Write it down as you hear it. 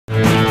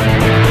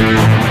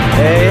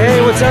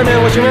What's up,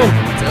 man? What's your name?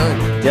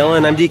 Dylan.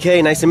 Dylan, I'm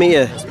DK. Nice to meet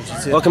you.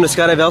 Welcome to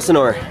Skydive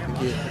Elsinore.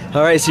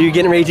 All right, so you're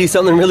getting ready to do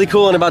something really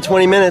cool in about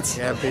 20 minutes.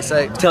 Yeah, I'm pretty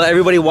psyched. Tell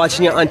everybody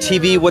watching you on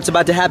TV what's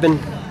about to happen.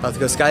 About to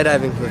go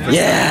skydiving for the first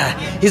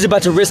time. He's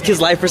about to risk his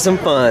life for some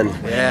fun.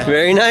 Yeah.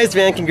 Very nice,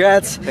 man.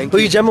 Congrats. Thank Who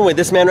you. you jumping with?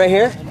 This man right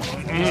here?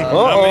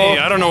 Not me.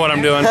 I don't know what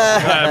I'm doing. I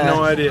have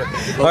no idea.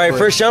 All right,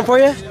 first jump for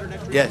you?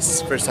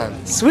 Yes, first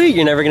time. Sweet,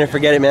 you're never gonna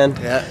forget it, man.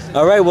 Yeah.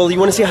 All right, well, you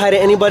wanna say hi to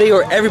anybody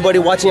or everybody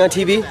watching on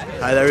TV?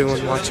 Hi to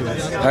everyone watching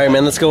us. All right,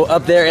 man, let's go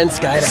up there and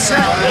skydive.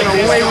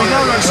 And away we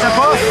go, let's step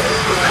off.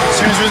 As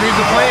soon as we leave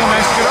the plane,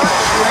 nice to get up.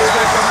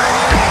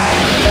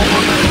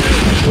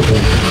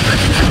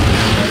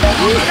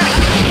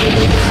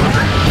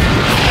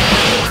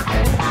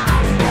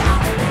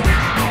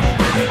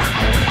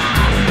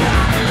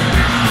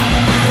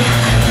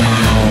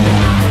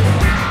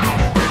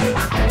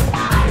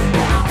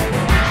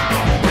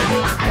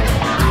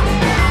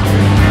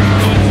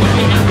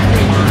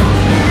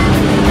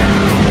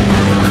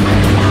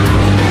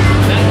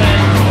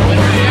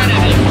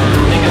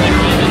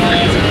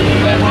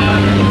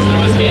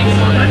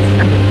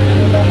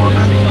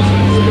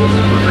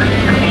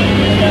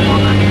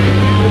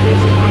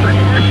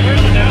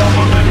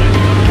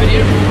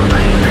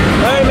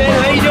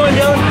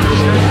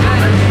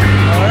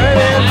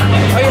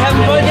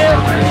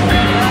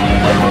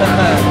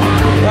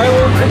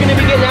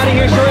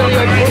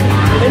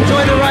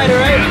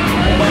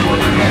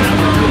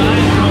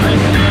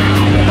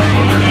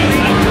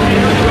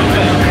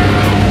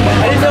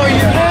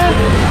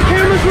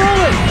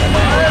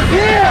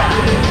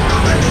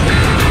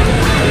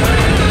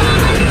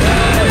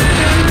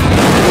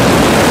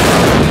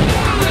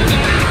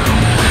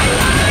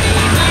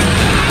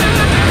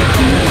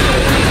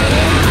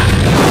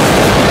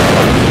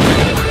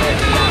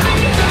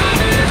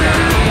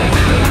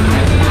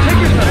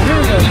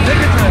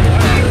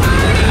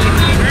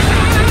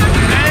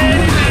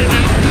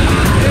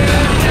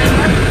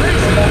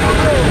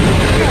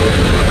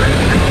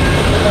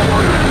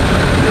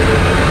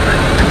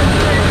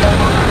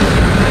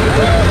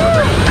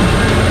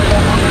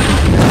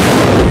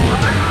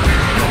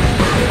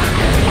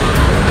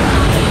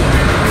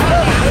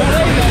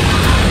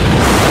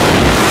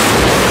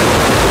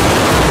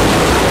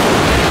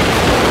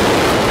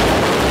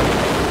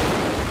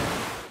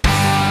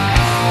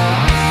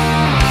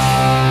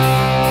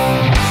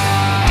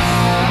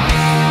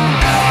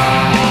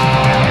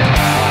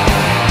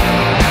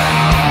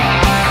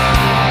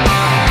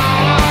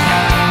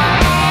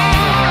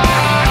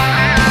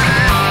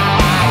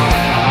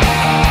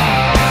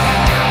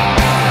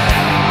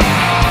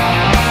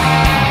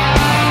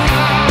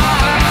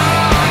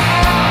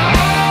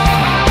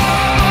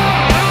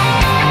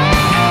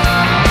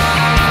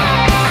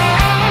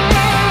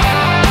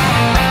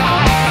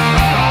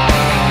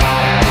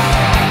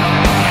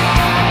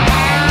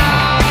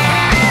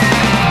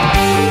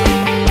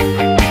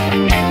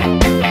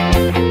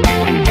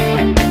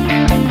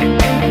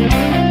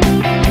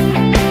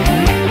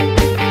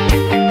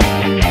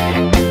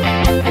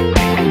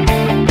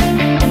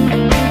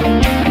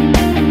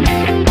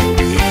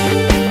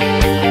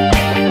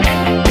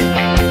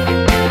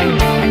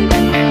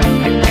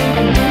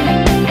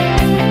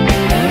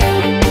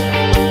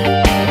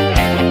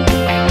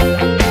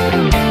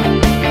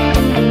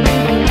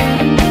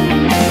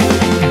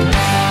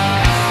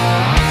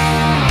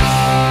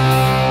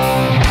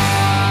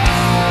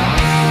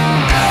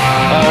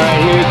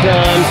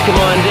 Come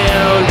on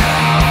down.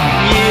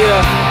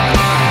 Yeah.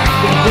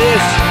 Look at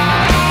this.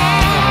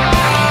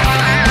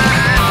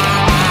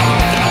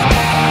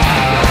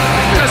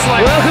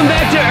 Welcome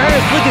back to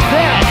Earth. Look at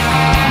that.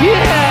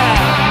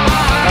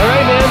 Yeah. All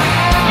right, man.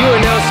 You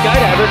are now a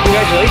skydiver.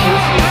 Congratulations.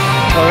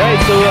 All right.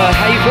 So,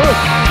 how you feeling?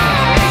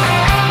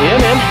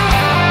 Yeah, man.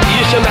 You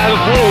just jumped out of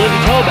a plane and lived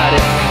to tell about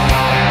it.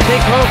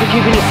 Thank Carl for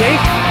keeping you safe.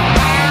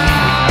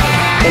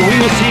 And we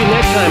will see you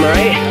next time, all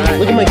right?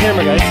 Look at my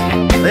camera, guys.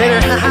 Later.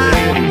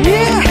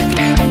 Yeah!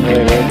 All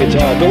right, man, good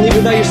job. Don't leave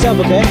without yourself,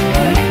 okay?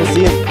 We'll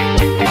see you.